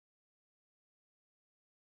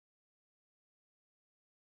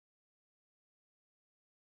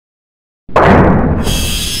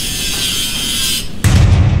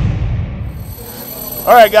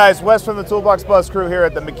All right, guys, Wes from the Toolbox Buzz crew here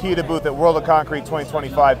at the Makita booth at World of Concrete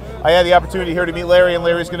 2025. I had the opportunity here to meet Larry, and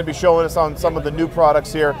Larry's going to be showing us on some of the new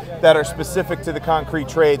products here that are specific to the concrete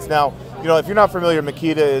trades. Now, you know, if you're not familiar,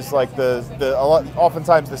 Makita is like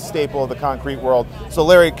oftentimes the staple of the concrete world. So,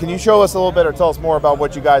 Larry, can you show us a little bit or tell us more about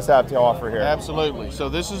what you guys have to offer here? Absolutely. So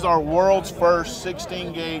this is our world's first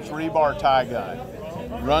 16-gauge rebar tie gun.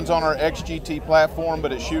 It runs on our XGT platform,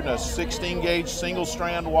 but it's shooting a 16-gauge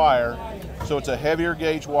single-strand wire. So it's a heavier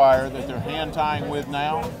gauge wire that they're hand tying with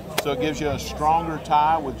now. So it gives you a stronger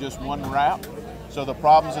tie with just one wrap. So the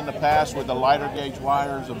problems in the past with the lighter gauge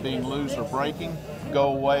wires of being loose or breaking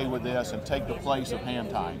go away with this and take the place of hand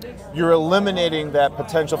tying. You're eliminating that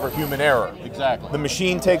potential for human error. Exactly. The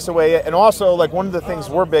machine takes away it, and also, like, one of the things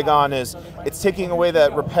we're big on is it's taking away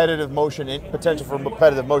that repetitive motion, potential for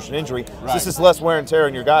repetitive motion injury. Right. So this is less wear and tear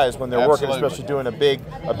on your guys when they're working, especially doing a big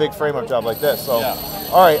frame-up job like this. So, yeah.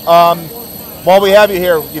 All right. While we have you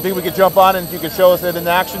here, you think we could jump on and you could show us it in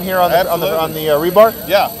action here on the rebar?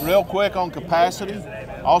 Yeah, real quick on capacity.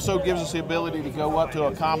 Also gives us the ability to go up to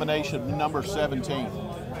a combination of number 17.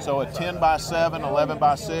 So a 10 by 7, 11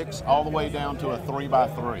 by 6, all the way down to a 3 by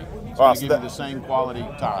 3. So give you the same quality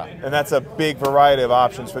tie. And that's a big variety of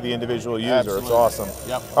options for the individual user. Absolutely. It's awesome.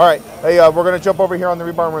 Yep. All right, hey, we're going to jump over here on the rebar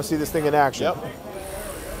and we're going to see this thing in action. Yep.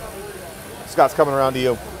 Scott's coming around to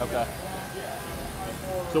you. Okay.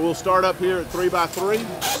 So we'll start up here at 3 by 3,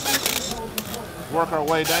 work our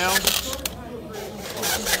way down.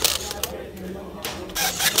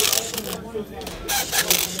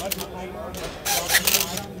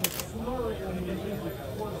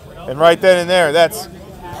 And right then and there, that's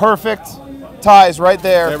perfect ties right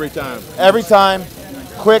there. Every time. Every time.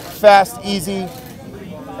 Quick, fast, easy.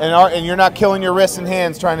 And you're not killing your wrists and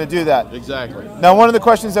hands trying to do that. Exactly. Now, one of the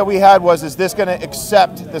questions that we had was, is this going to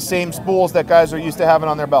accept the same spools that guys are used to having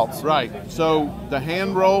on their belts? Right. So the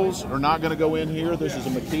hand rolls are not going to go in here. This is a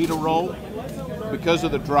Makita roll. Because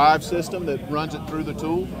of the drive system that runs it through the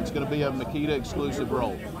tool, it's going to be a Makita exclusive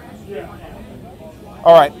roll.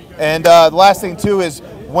 All right. And the last thing, too, is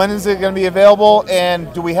when is it going to be available,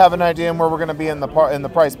 and do we have an idea on where we're going to be in the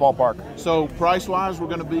price ballpark? So price-wise, we're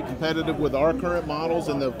going to be competitive with our current models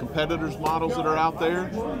and the competitors' models that are out there.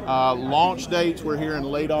 Launch dates, we're here in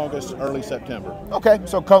late August, early September. Okay,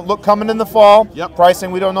 so coming in the fall. Yep.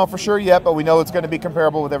 Pricing, we don't know for sure yet, but we know it's going to be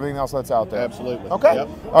comparable with everything else that's out there. Absolutely. Okay. Yep.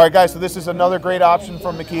 All right, guys, so this is another great option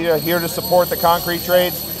from Makita, here to support the concrete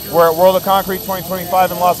trades. We're at World of Concrete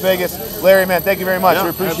 2025 in Las Vegas. Larry, man, thank you very much. Yep, we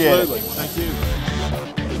appreciate absolutely. it. Thank you.